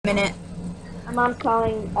minute. My mom's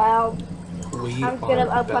calling. I'll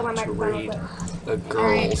plug my microphone real quick.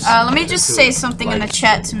 Alright, let me just say something in the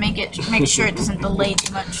chat to make sure it doesn't delay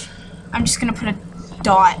too much. I'm just gonna put a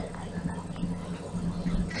dot.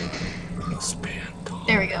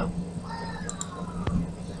 There we go.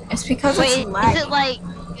 It's because it's lagging. Is it like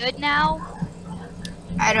good now?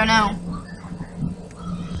 I don't know.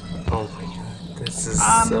 Oh my god, this is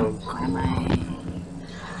so cool. What am I?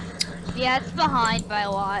 Yeah, it's behind by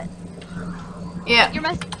a lot. Yeah. Your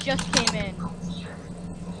message just came in.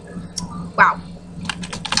 Wow.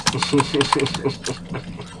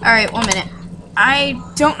 Alright, 1 minute. I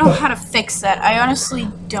don't know how to fix that. I honestly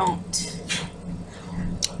don't.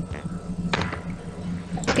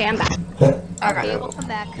 Okay, I'm back. Okay. We'll come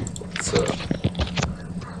back. So,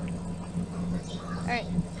 Alright.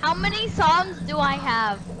 How many songs do I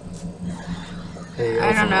have? hey,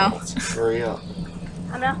 I don't know. Hurry up.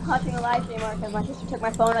 I'm not watching a live stream because my sister took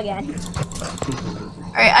my phone again.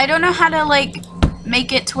 Alright, I don't know how to, like,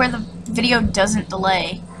 make it to where the video doesn't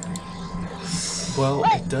delay. Well,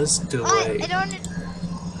 What? it does delay. I don't.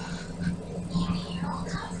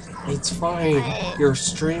 It's fine. Your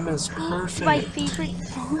stream is It's my perfect. favorite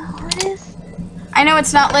song for this. I know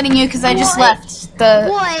it's not letting you because I just What? left the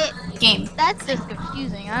What? game. That's just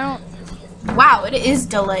confusing. I don't. Wow, it is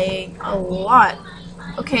delaying a lot.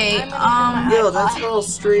 Okay, Yo, that's how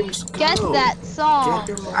streams go. Guess that song.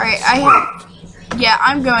 Get your alright, yeah,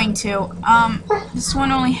 I'm going to. This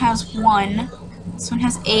one only has 1. This one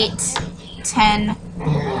has 8, 10.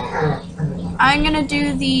 I'm gonna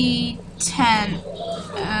do the 10.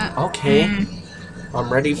 Okay.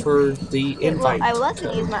 I'm ready for the invite. Well, I was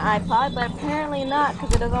going to use my iPod, but apparently not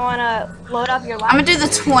because it doesn't want to load up your live. I'm gonna do the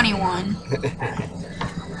 21.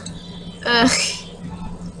 Ugh.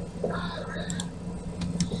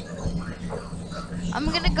 I'm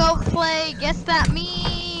gonna go play Guess That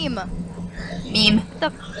Meme. Meme. The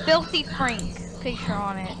Filthy Frank picture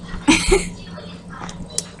on it.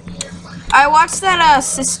 I watched that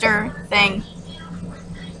sister thing.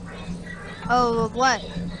 Oh, what?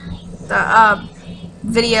 The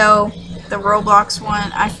video, the Roblox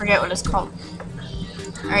one. I forget what it's called.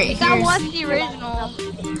 Alright, That here's. was the original.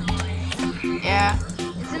 Yeah.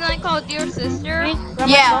 Isn't that called Dear Sister?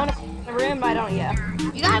 Yeah. My phone in the room, I don't yet.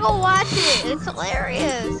 You gotta go watch it. It's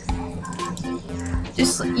hilarious.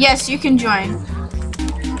 Just yes, you can join.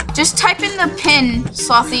 Just type in the pin,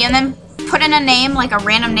 Slothy, and then put in a name, like a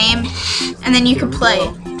random name, and then you can play.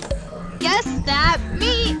 Guess That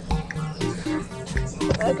Meme.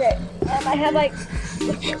 Okay, I have like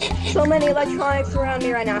so many electronics around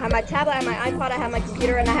me right now. I have my tablet, I have my iPod, I have my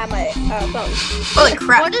computer, and I have my phone. Holy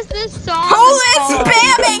crap. What is this song? Who is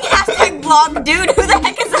spamming? Hashtag vlog, dude. Who the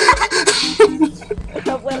heck is that?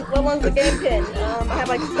 What one's the game pin? I have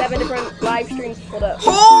like 7 different live streams pulled up.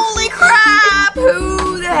 Holy crap!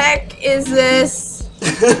 Who the heck is this?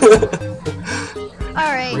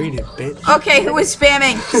 Alright. Rated, bitch. Okay, who is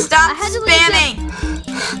spamming? Stop I had to leave spamming!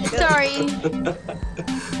 Sorry.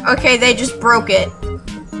 Okay, they just broke it.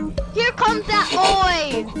 Here comes that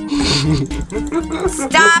boy.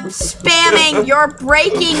 Stop spamming! You're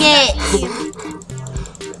breaking it!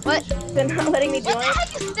 What? They're not letting me join. What the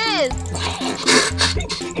heck is this?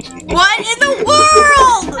 What in the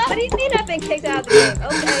world? What do you mean I've been kicked out of the game?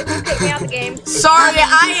 Okay, don't kick me out of the game. Sorry,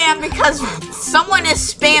 I am because someone is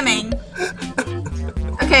spamming.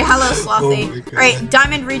 Okay, hello, Slothy. Oh my God. Alright,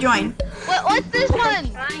 Diamond, rejoin. What's this one?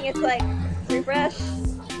 Trying, it's like, refresh.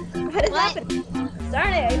 What is What? happening?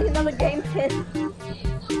 Darn it, I need another game pin.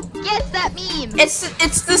 Guess That Meme. It's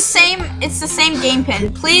the same game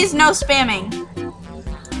pin. Please no spamming.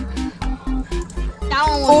 That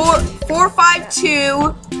one was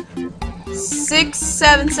 452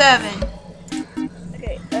 677.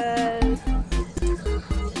 Okay,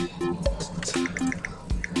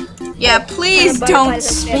 Yeah, please don't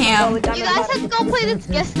spam. You guys have to go play this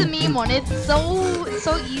Guess the Meme one. It's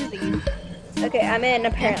so easy. Okay, I'm in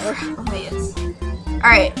apparently. Oh, yes.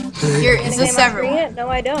 Alright, here is this everyone? No,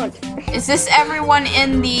 I don't. Is this everyone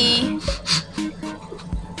in the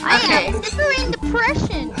I Okay. am suffering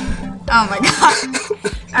depression. Oh my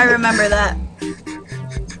god. I remember that.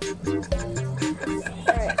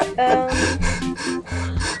 Alright,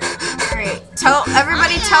 Alright.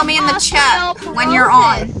 Tell me in the chat when you're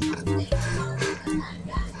on.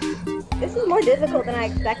 this is more difficult than I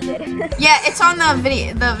expected. Yeah, it's on the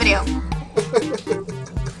video.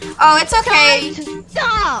 Oh, it's okay. Time to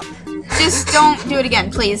stop. Just don't do it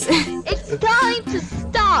again, please. It's time to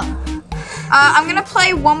stop. I'm gonna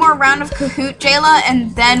play one more round of Kahoot, Jayla,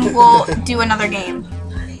 and then we'll do another game.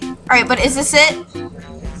 Alright, but is this it?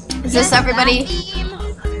 Is this everybody?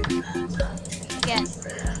 Yes.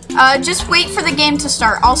 Just wait for the game to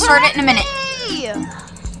start. I'll start it in a minute. Hey!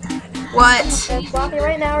 What? They're blocking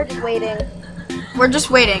right now or just waiting? We're just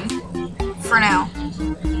waiting. For now.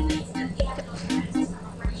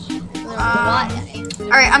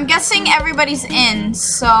 Alright, I'm guessing everybody's in,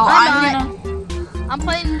 so I'm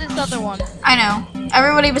playing this other one. I know.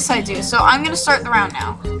 Everybody besides you. So I'm gonna start the round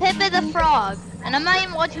now. Pepe the Frog. And I'm not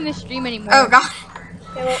even watching the stream anymore. Oh god.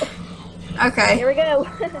 Okay, well, Okay. here we go.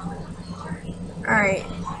 Alright.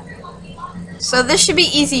 So this should be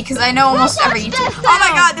easy because I know almost Roblox every YouTube. death Oh my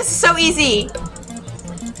sound! god, this is so easy.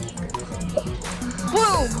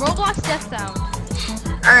 Boom! Roblox death sound.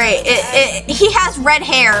 Alright, he has red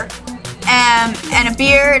hair, and a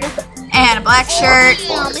beard, and a black shirt.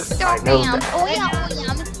 Oh yeah, Mr. I know Bam. that. Oh yeah,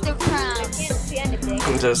 Mr. Krabs. Can't see anything.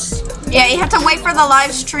 I'm just. Yeah, you have to wait for the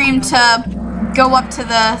live stream to go up to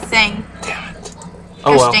the thing. Damn it.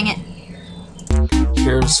 Oh Gosh well. dang it.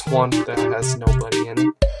 Here's one that has nobody in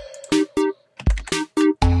it.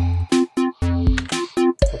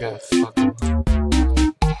 We're gonna fucking.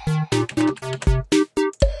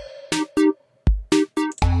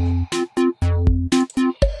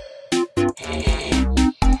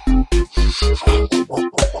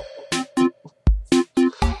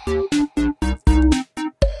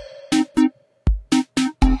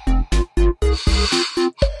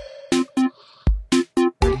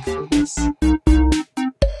 Ready for this?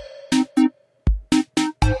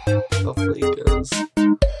 Hopefully it goes.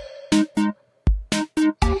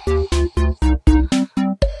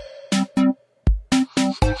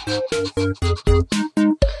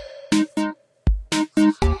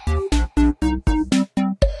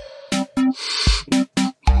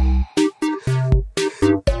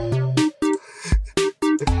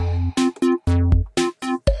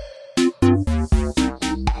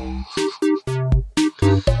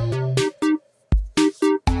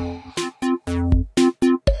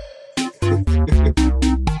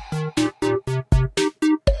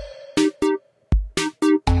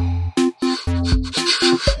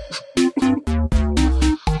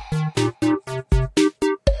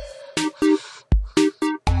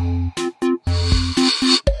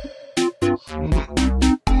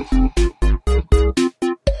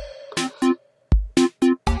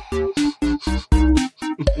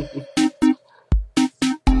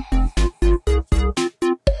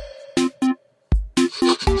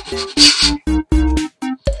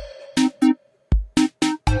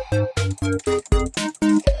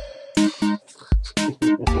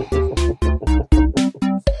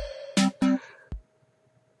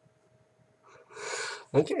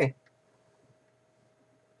 Okay.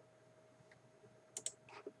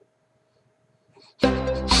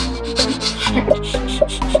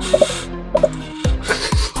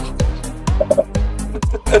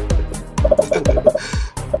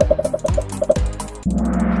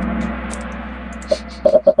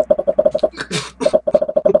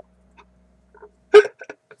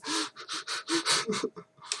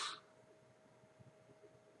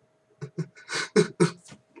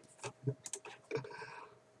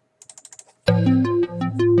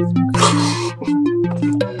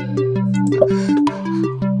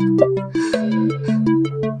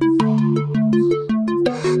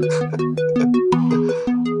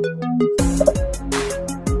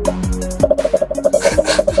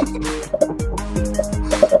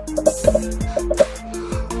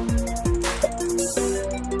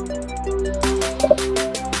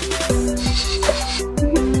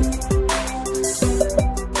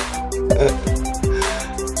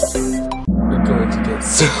 We're going to get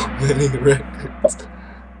so many records.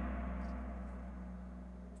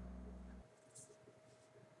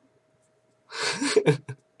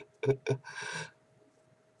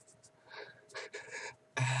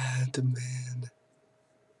 Admin.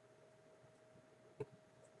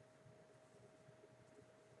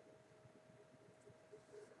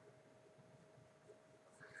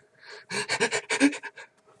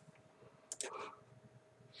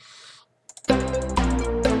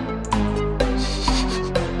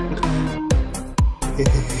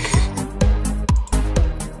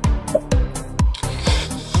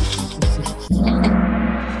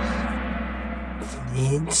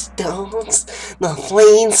 Flintstones? The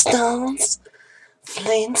Flintstones?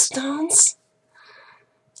 Flintstones?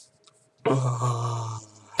 Oh,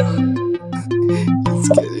 it's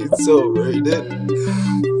getting so rated.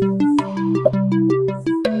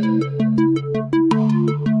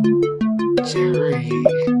 Jerry.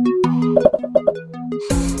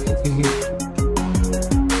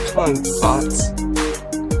 Come on, bots.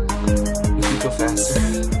 You can go faster.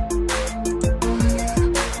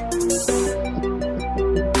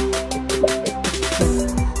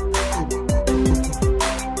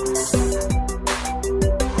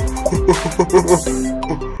 He's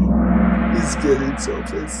getting so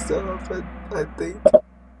pissed off, I think.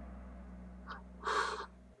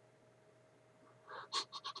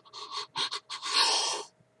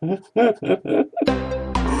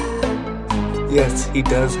 Yes, he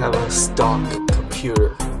does have a stock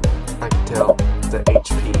computer. I can tell the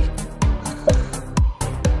HP.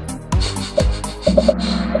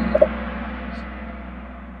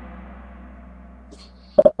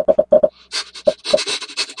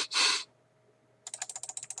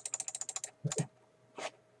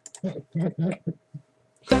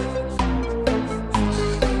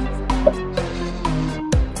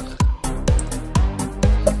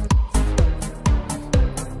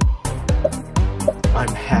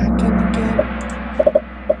 I'm hacking again.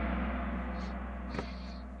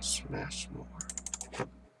 Smash more.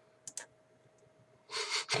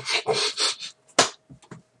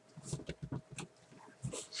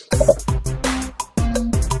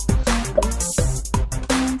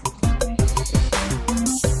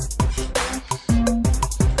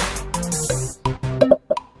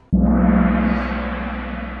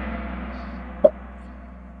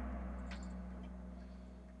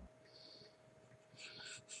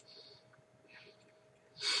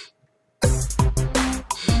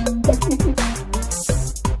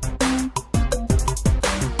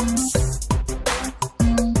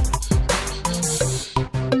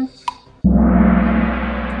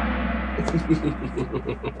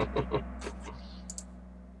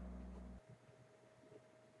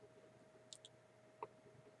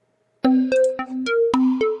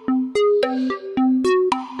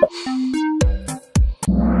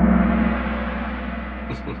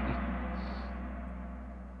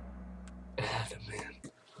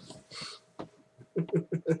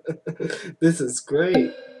 This is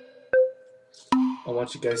great. I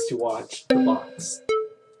want you guys to watch the box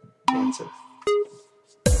answer.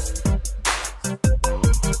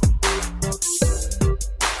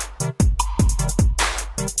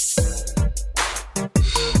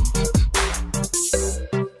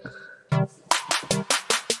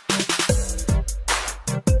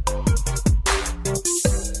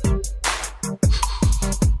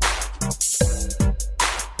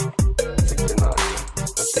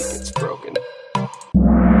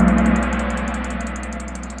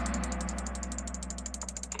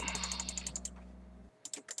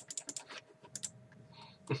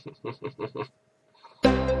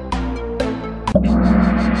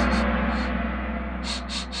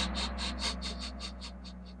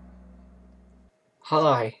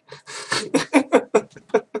 Hi.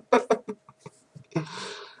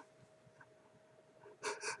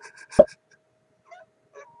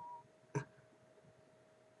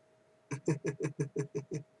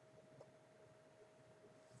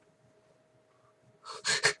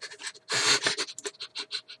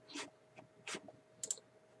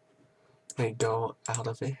 They go out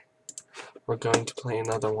of it. We're going to play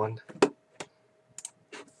another one.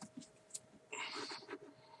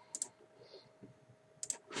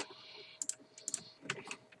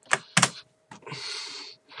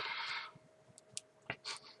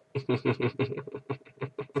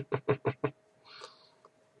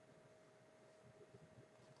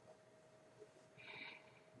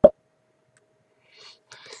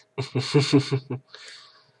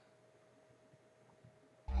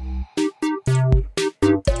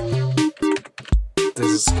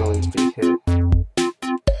 This is going to be hit.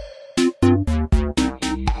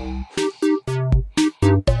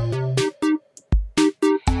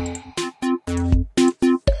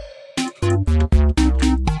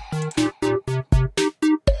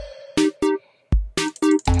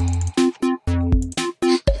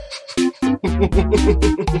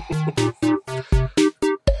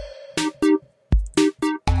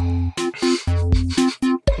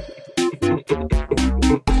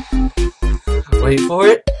 Wait for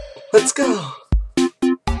it. Let's go.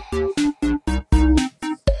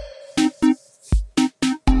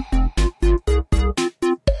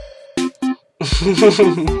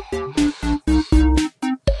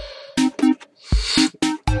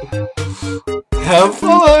 Have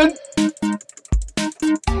fun.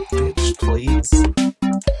 Bitch, please.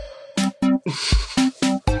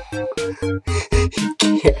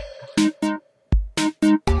 You can't.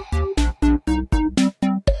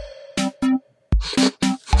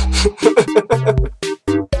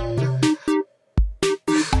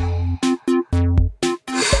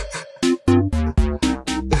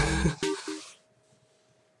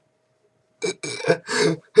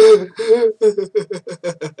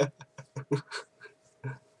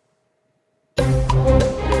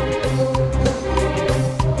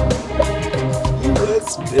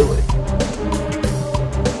 US villain.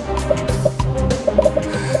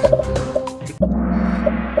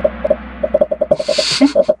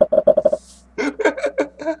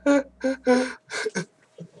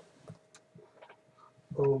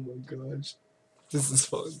 This is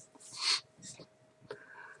fun.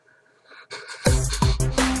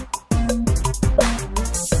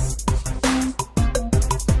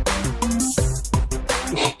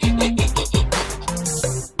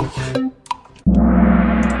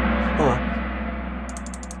 Huh.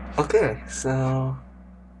 Okay, so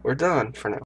we're done for now.